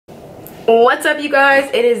What's up, you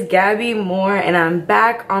guys? It is GabbyMorr and I'm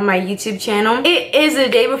back on my YouTube channel. It is the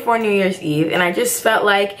day before New Year's Eve and I just felt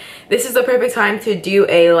like this is the perfect time to do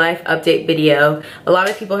a life update video. A lot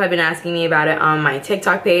of people have been asking me about it on my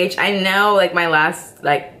TikTok page. I know like my last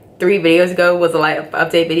 3 videos ago was a life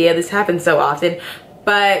update video. This happens so often.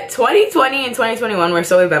 But 2020 and 2021 were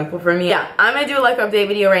so eventful for me. Yeah, I'm gonna do a life update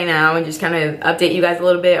video right now and just kind of update you guys a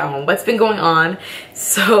little bit on what's been going on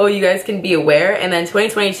so you guys can be aware. And then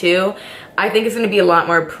 2022, I think it's gonna be a lot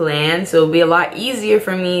more planned, so it'll be a lot easier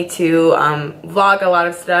for me to vlog a lot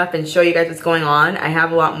of stuff and show you guys what's going on. I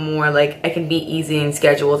have a lot more, I can be easy in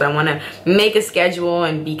schedules. I wanna make a schedule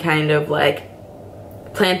and be kind of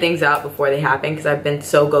plan things out before they happen because I've been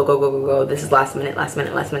so go. This is last minute,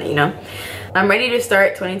 you know? I'm ready to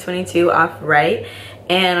start 2022 off right,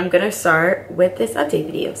 and I'm gonna start with this update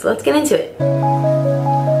video. So let's get into it.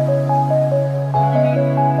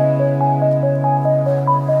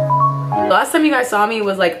 Last time you guys saw me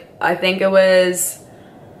was I think it was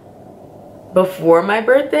before my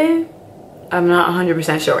birthday. I'm not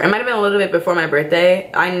 100% sure. It might have been a little bit before my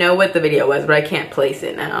birthday. I know what the video was, but I can't place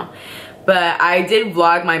it now. But I did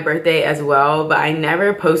vlog my birthday as well, but I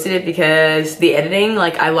never posted it because the editing,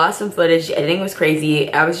 I lost some footage. The editing was crazy.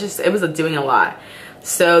 It was doing a lot.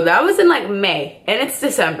 So that was in May, and it's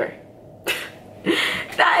December.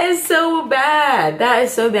 That is so bad. That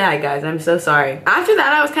is so bad, guys. I'm so sorry. After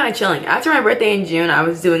that, I was kind of chilling. After my birthday in June, I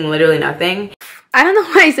was doing literally nothing. I don't know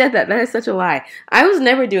why I said that. That is such a lie. I was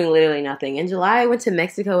never doing literally nothing. In July, I went to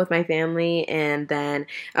Mexico with my family, and then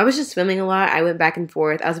I was just filming a lot. I went back and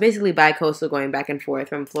forth. I was basically bi-coastal, going back and forth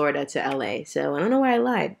from Florida to LA, so I don't know why I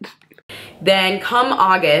lied. Then come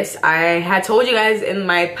August, I had told you guys in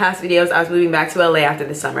my past videos I was moving back to LA after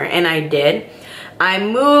the summer, and I did. I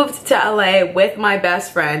moved to LA with my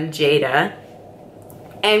best friend, Jada.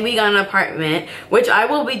 And we got an apartment, which I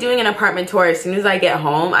will be doing an apartment tour as soon as I get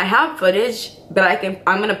home. I have footage that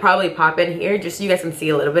I'm gonna probably pop in here just so you guys can see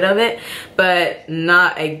a little bit of it, but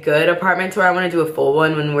not a good apartment tour. I wanna do a full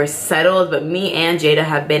one when we're settled, but me and Jada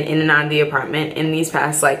have been in and out of the apartment in these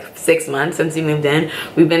past 6 months since we moved in.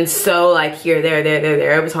 We've been so here, there.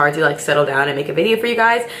 It was hard to settle down and make a video for you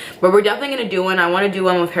guys, but we're definitely gonna do one. I wanna do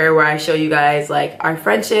one with her where I show you guys our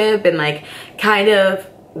friendship and kind of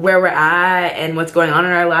where we're at and what's going on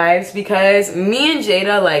in our lives, because me and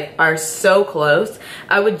Jada are so close.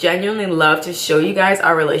 I would genuinely love to show you guys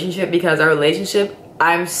our relationship, because our relationship,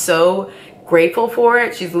 I'm so grateful for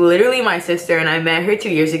it. She's literally my sister, and I met her 2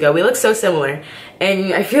 years ago. We look so similar,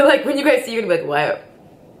 and I feel like when you guys see her, you're gonna be like, what?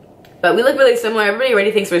 But we look really similar. Everybody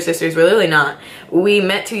already thinks we're sisters. We're literally not. We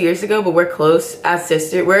met 2 years ago, but we're close as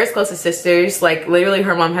sisters. We're as close as sisters. Literally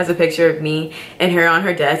her mom has a picture of me and her on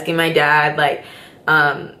her desk, and my dad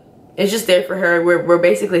it's just there for her. We're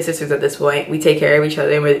basically sisters at this point. We take care of each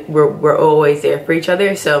other, and we're always there for each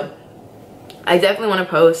other. So I definitely want to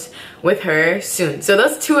post with her soon. So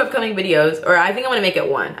those 2 upcoming videos, or I think I'm gonna make it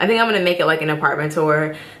 1. I think I'm gonna make it an apartment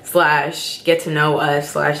tour / get to know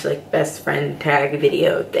us / best friend tag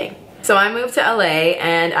video thing. So I moved to LA,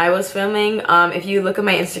 and I was filming, if you look at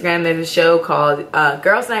my Instagram, there's a show called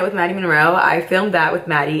Girls Night with Maddie Monroe. I filmed that with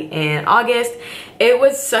Maddie in August. It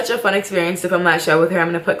was such a fun experience to film that show with her. I'm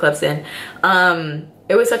gonna put clips in.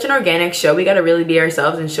 It was such an organic show. We got to really be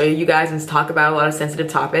ourselves and show you guys and talk about a lot of sensitive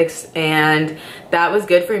topics, and that was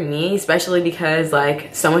good for me, especially because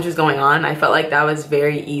so much was going on. I felt like that was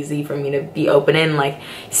very easy for me to be open and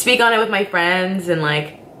speak on it with my friends and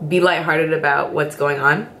be lighthearted about what's going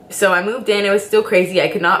on. So I moved in. It was still crazy. I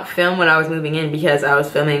could not film when I was moving in because I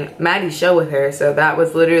was filming Maddie's show with her, so that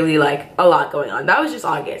was literally a lot going on. That was just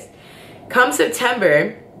August. Come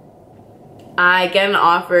September, I get an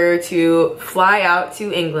offer to fly out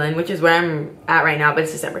to England, which is where I'm at right now, but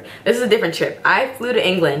it's December. This is a different trip. I flew to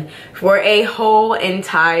England for a whole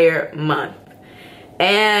entire month,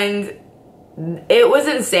 and it was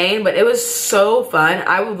insane, but it was so fun.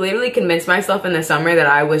 I would literally convince myself in the summer that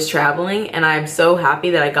I was traveling, and I'm so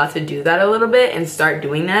happy that I got to do that a little bit and start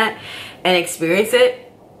doing that and experience it.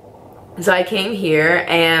 So I came here,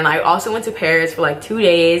 and I also went to Paris for 2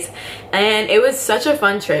 days, and it was such a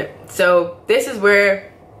fun trip. So this is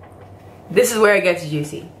where it gets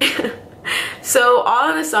juicy. So all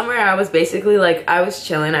in the summer, I was basically I was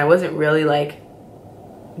chilling. I wasn't really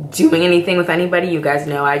doing anything with anybody. You guys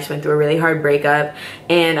know I just went through a really hard breakup,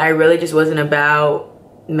 and I really just wasn't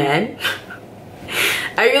about men.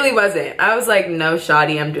 I really wasn't. I was no,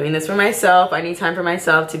 shoddy, I'm doing this for myself. I need time for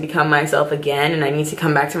myself to become myself again, and I need to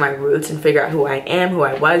come back to my roots and figure out who I am, who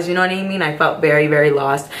I was, you know what I mean? I felt very, very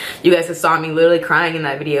lost. You guys saw me literally crying in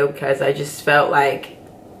that video because I just felt like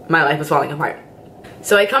my life was falling apart.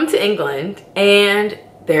 So I come to England, and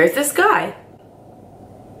there's this guy.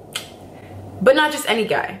 But not just any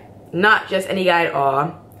guy. Not just any guy at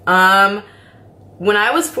all. When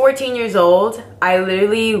I was 14 years old, I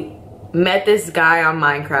literally met this guy on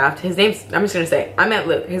Minecraft. His name's, I'm just gonna say, I met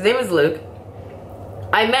Luke. His name is Luke.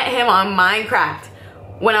 I met him on Minecraft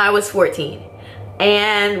when I was 14.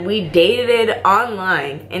 And we dated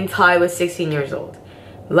online until I was 16 years old.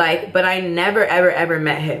 Like, but I never ever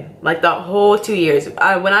met him. Like the whole 2 years.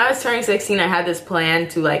 When I was turning 16, I had this plan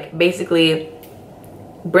to like basically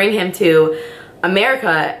bring him to America,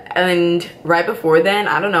 and right before then,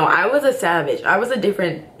 I don't know, I was a savage. I was a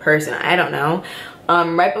different person. I don't know.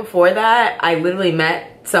 Right before that, I literally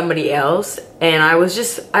met somebody else, and I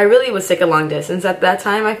really was sick of long distance at that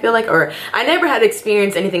time, I feel like, or I never had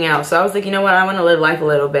experienced anything else. So I was like, you know what, I want to live life a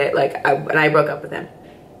little bit. Like, and I broke up with him,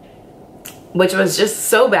 which was just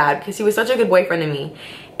so bad because he was such a good boyfriend to me,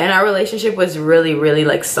 and our relationship was really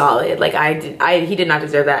like solid. Like he did not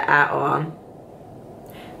deserve that at all.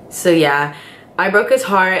 So yeah, I broke his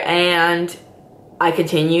heart and I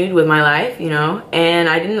continued with my life, you know, and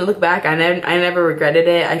I didn't look back. I never regretted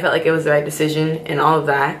it. I felt like it was the right decision and all of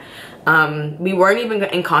that. We weren't even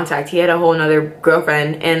in contact. He had a whole nother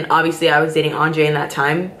girlfriend, and obviously I was dating Andre in that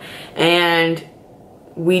time, and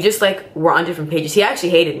we just like were on different pages. He actually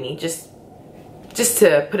hated me, just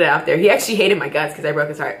to put it out there. He actually hated my guts because I broke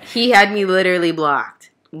his heart. He had me literally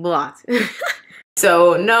blocked.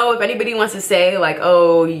 So no, if anybody wants to say like,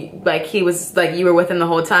 oh, like he was like you were with him the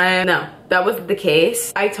whole time, no, that wasn't the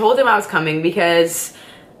case. I told him I was coming because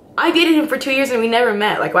I dated him for 2 years and we never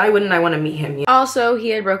met. Like, why wouldn't I want to meet him? Also, he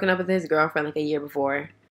had broken up with his girlfriend like a year before.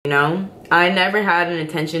 You know, I never had an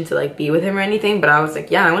intention to like be with him or anything, but I was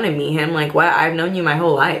like, yeah, I want to meet him. Like, what? I've known you my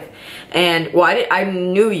whole life, and well, I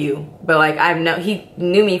knew you, but like he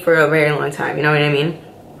knew me for a very long time. You know what I mean?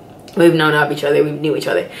 We've known of each other, we knew each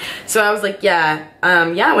other. So I was like, yeah, I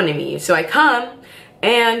want to meet you. So I come,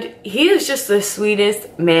 and he is just the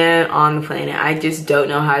sweetest man on the planet. I just don't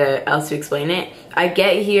know how else to explain it. I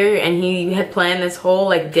get here, and he had planned this whole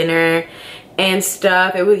like dinner and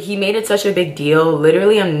stuff. He made it such a big deal.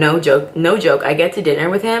 Literally, I'm no joke. I get to dinner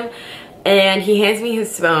with him, and he hands me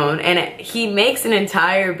his phone, and he makes an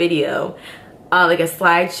entire video, like a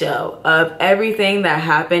slideshow of everything that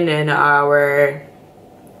happened in our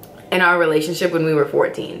relationship when we were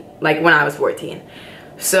 14, like when I was 14.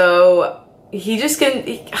 So he just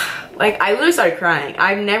like, I literally started crying.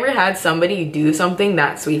 I've never had somebody do something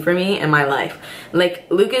that sweet for me in my life. Like,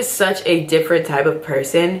 Luke is such a different type of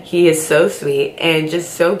person. He is so sweet and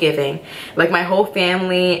just so giving. Like, my whole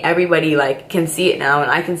family, everybody like can see it now, and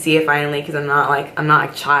I can see it finally because I'm not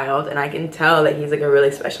a child, and I can tell that he's like a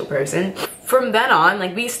really special person. From then on,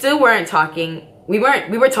 like, we still weren't talking. We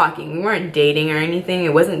were talking, we weren't dating or anything.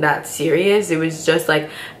 It wasn't that serious. It was just like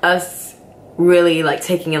us really like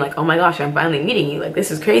taking it like, oh my gosh, I'm finally meeting you, like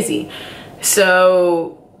this is crazy.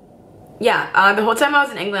 So yeah, the whole time I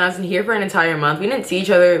was in England, I was in here for an entire month. We didn't see each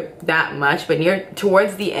other that much, but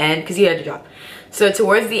towards the end, because he had a job, so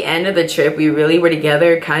towards the end of the trip we really were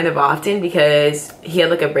together kind of often because he had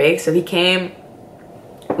like a break. So he came,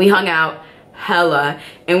 we hung out hella,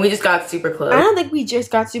 and we just got super close. I don't think we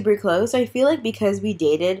just got super close. I feel like because we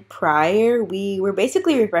dated prior, we were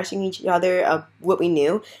basically refreshing each other of what we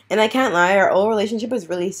knew, and I can't lie, our old relationship was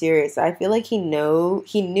really serious. I feel like he knew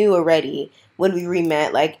already when we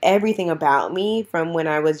re-met, like everything about me from when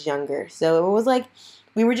I was younger. So it was like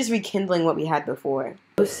we were just rekindling what we had before.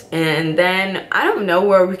 And then I don't know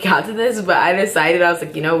where we got to this, but I decided, I was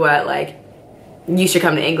like, you know what, like, you should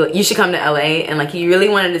come to England, you should come to LA. And like, he really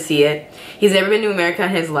wanted to see it. He's never been to America in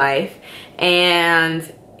his life,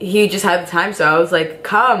 and he just had the time. So I was like,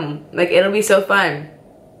 come, like it'll be so fun.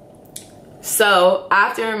 So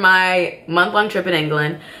after my month-long trip in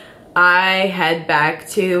England, I head back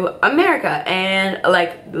to America, and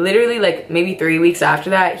like literally like maybe 3 weeks after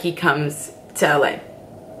that, he comes to LA.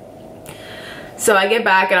 So I get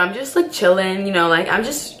back and I'm just like chilling, you know, like I'm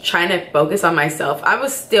just trying to focus on myself. I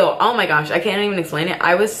was still, oh my gosh, I can't even explain it.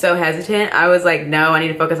 I was so hesitant. I was like, no, I need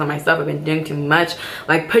to focus on myself. I've been doing too much,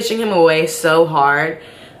 like pushing him away so hard,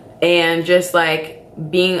 and just like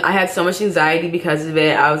I had so much anxiety because of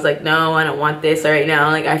it. I was like, no, I don't want this right now.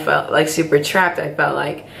 Like I felt like super trapped. I felt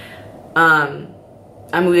like I'm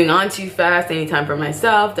moving on too fast. I need time for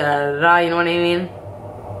myself, you know what I mean?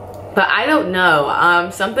 But I don't know,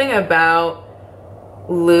 something about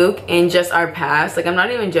Luke and just our past, like I'm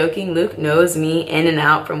not even joking, Luke knows me in and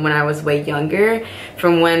out from when I was way younger,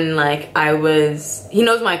 from when like he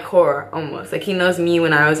knows my core almost, like he knows me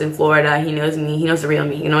when I was in Florida, he knows me, he knows the real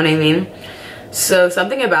me, you know what I mean? So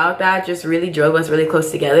something about that just really drove us really close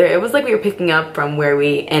together. It was like we were picking up from where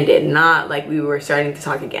we ended, not like we were starting to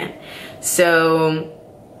talk again. So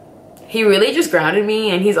he really just grounded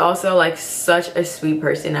me, and he's also like such a sweet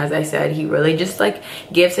person. As I said, he really just like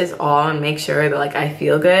gives his all and makes sure that like I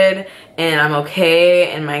feel good and I'm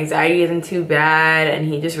okay and my anxiety isn't too bad, and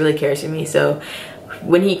he just really cares for me. So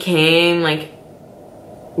when he came, like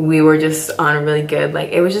we were just on a really good, like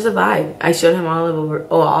it was just a vibe. I showed him all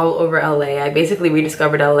over LA. I basically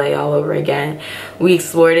rediscovered LA all over again. We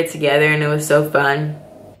explored it together and it was so fun.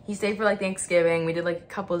 He stayed for like Thanksgiving. We did like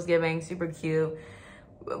a couples-giving, super cute.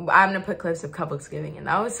 I'm gonna put clips of couples-giving, and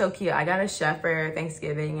that was so cute. I got a chef for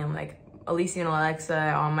Thanksgiving, and like Alicia and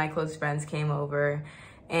Alexa, all my close friends came over,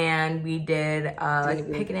 and we did like a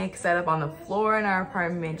picnic set up on the floor in our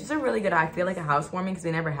apartment. Just a really good, I feel like a housewarming, because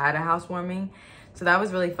we never had a housewarming. So that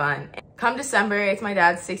was really fun. Come December, it's my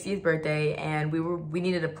dad's 60th birthday, and we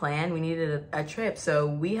needed a plan. We needed a trip. So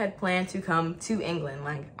we had planned to come to England.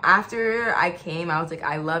 Like after I came, I was like,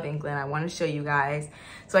 I love England. I want to show you guys.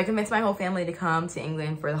 So I convinced my whole family to come to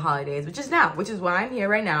England for the holidays, which is why I'm here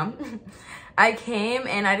right now. I came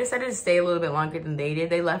and I decided to stay a little bit longer than they did.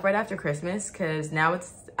 They left right after Christmas because now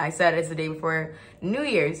I said it's the day before New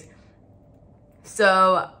Year's.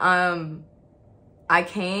 So I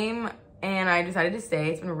came and I decided to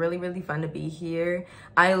stay. It's been really, really fun to be here.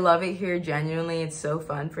 I love it here, genuinely. It's so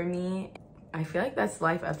fun for me. I feel like that's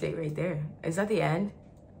life update right there. Is that the end?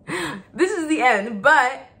 This is the end,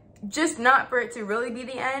 but just not for it to really be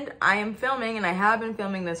the end. I am filming, and I have been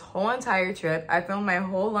filming this whole entire trip. I filmed my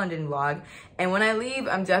whole London vlog, and when I leave,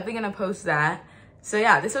 I'm definitely gonna post that. So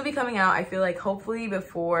yeah, this will be coming out, I feel like, hopefully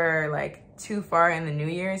before like too far in the new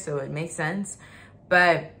year, so it makes sense.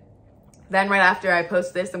 But then right after I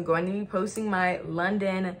post this, I'm going to be posting my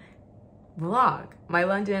London vlog, my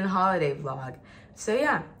London holiday vlog. So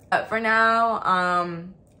yeah, for now,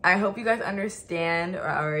 I hope you guys understand,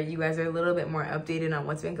 or you guys are a little bit more updated on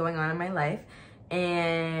what's been going on in my life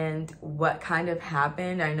and what kind of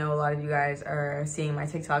happened. I know a lot of you guys are seeing my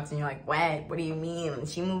TikToks and you're like, what do you mean?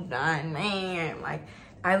 She moved on, man. Like,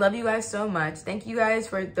 I love you guys so much. Thank you guys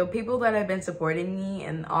for the people that have been supporting me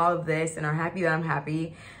and all of this and are happy that I'm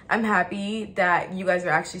happy. I'm happy that you guys are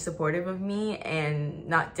actually supportive of me and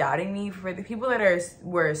not doubting me. For the people that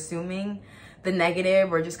were assuming the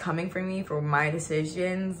negative or just coming for me for my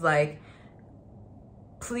decisions, like,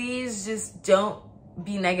 please just don't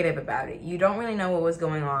be negative about it. You don't really know what was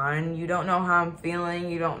going on. You don't know how I'm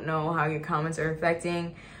feeling. You don't know how your comments are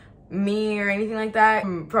affecting me or anything like that.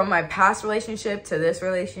 From my past relationship to this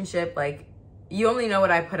relationship, like, you only know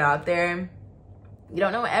what I put out there. You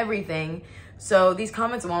don't know everything. So these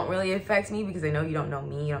comments won't really affect me because I know you don't know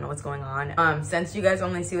me. You don't know what's going on. Since you guys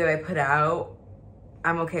only see what I put out,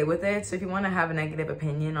 I'm okay with it. So if you want to have a negative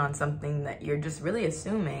opinion on something that you're just really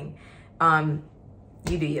assuming,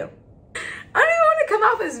 you do you. I don't even want to come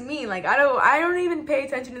off as mean. Like, I don't even pay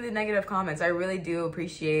attention to the negative comments. I really do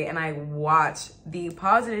appreciate, and I watch the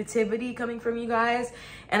positivity coming from you guys,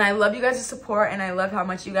 and I love you guys' support, and I love how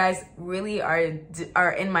much you guys really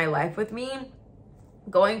are in my life with me,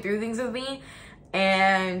 going through things with me,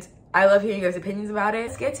 and I love hearing you guys' opinions about it.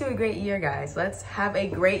 Let's get to a great year, guys. Let's have a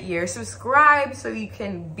great year. Subscribe so you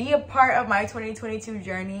can be a part of my 2022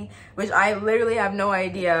 journey, which I literally have no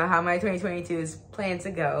idea how my 2022 is planned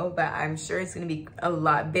to go, but I'm sure it's going to be a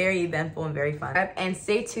lot, very eventful and very fun. And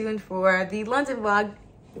stay tuned for the London vlog.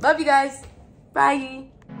 Love you guys. Bye.